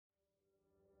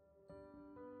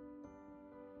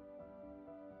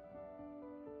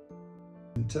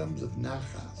In terms of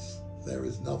nachas, there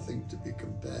is nothing to be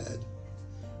compared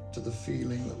to the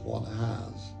feeling that one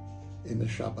has in a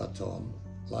Shabbaton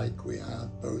like we had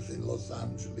both in Los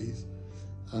Angeles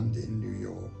and in New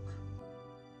York.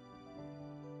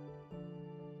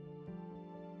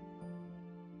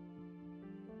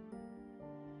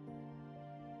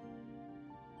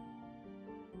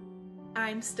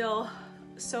 I'm still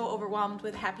so overwhelmed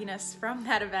with happiness from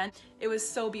that event. It was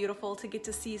so beautiful to get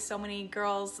to see so many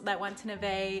girls that went to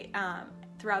Neve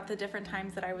throughout the different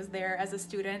times that I was there as a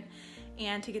student,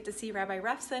 and to get to see Rabbi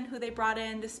Refson, who they brought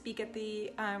in to speak at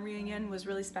the reunion, was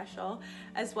really special,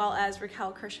 as well as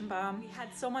Raquel. We had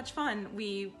so much fun.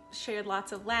 We shared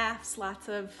lots of laughs, lots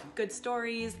of good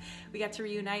stories. We got to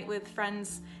reunite with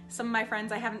friends, some of my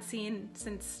friends I haven't seen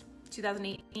since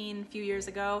 2018, a few years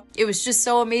ago. It was just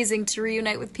so amazing to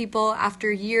reunite with people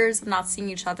after years of not seeing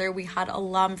each other. We had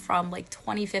alum from like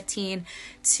 2015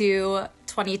 to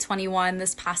 2021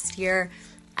 this past year,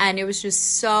 and it was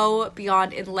just so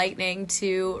beyond enlightening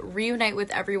to reunite with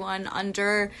everyone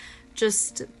under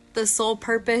just the sole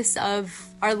purpose of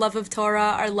our love of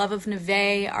Torah, our love of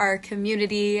Neve, our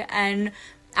community. And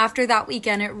after that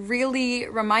weekend, it really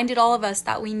reminded all of us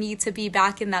that we need to be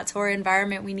back in that Torah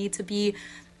environment. We need to be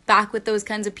back with those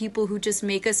kinds of people who just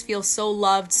make us feel so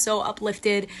loved, so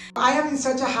uplifted. I am in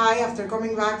such a high after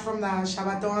coming back from the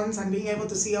Shabbatons and being able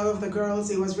to see all of the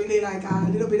girls. It was really like a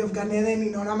little bit of Gan Eden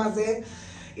in Olam Hazeh.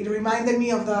 It reminded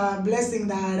me of the blessing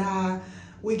that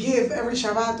we give every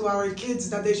Shabbat to our kids,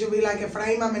 that they should be like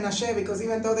Ephraim and Menashe, because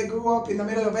even though they grew up in the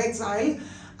middle of exile,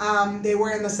 they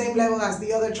were in the same level as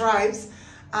the other tribes.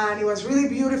 And it was really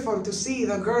beautiful to see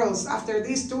the girls, after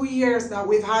these 2 years that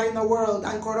we've had in the world,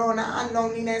 and Corona, and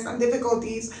loneliness, and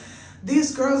difficulties,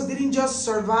 these girls didn't just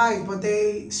survive, but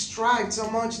they strived so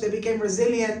much, they became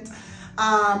resilient.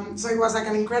 So it was like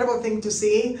an incredible thing to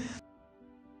see.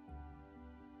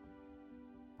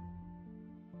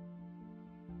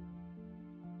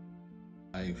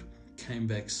 I came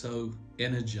back so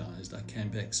energized, I came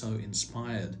back so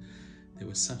inspired. There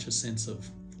was such a sense of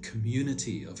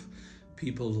community, of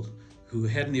people who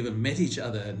hadn't even met each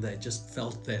other, and they just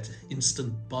felt that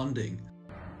instant bonding.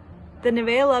 The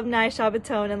Neve Alumnae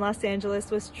Shabbaton in Los Angeles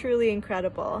was truly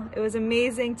incredible. It was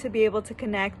amazing to be able to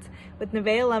connect with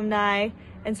Neve alumni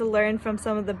and to learn from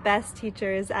some of the best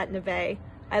teachers at Neve.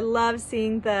 I love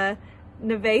seeing the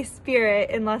Neve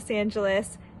spirit in Los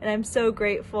Angeles, and I'm so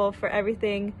grateful for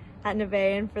everything at Neve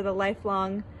and for the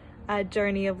lifelong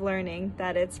journey of learning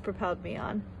that it's propelled me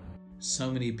on.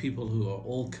 So many people who are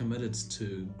all committed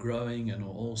to growing and are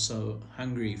also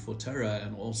hungry for Torah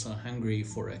and also hungry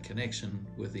for a connection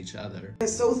with each other. They're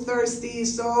so thirsty,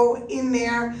 so in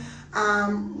there,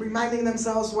 reminding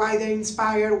themselves why they're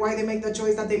inspired, why they make the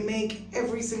choice that they make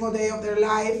every single day of their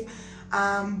life,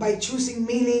 by choosing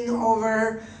meaning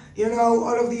over,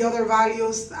 all of the other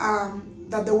values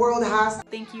that the world has.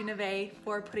 Thank you, Neve,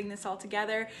 for putting this all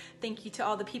together. Thank you to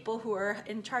all the people who are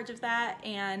in charge of that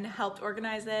and helped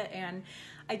organize it. And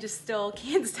I just still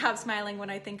can't stop smiling when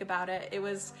I think about it. It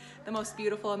was the most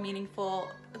beautiful and meaningful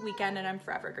weekend, and I'm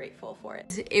forever grateful for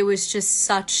it. It was just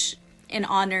such an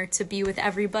honor to be with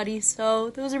everybody.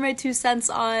 So those are my 2 cents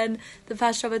on the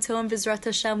past Shabbaton. B'ezrat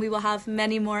Hashem, we will have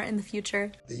many more in the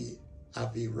future. The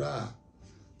Avirah,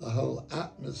 the whole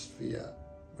atmosphere,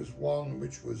 was one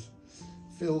which was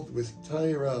filled with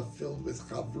Torah, filled with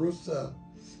Chavrusa,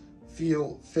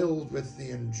 filled with the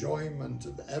enjoyment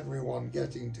of everyone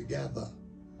getting together.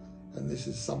 And this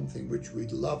is something which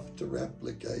we'd love to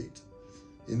replicate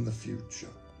in the future.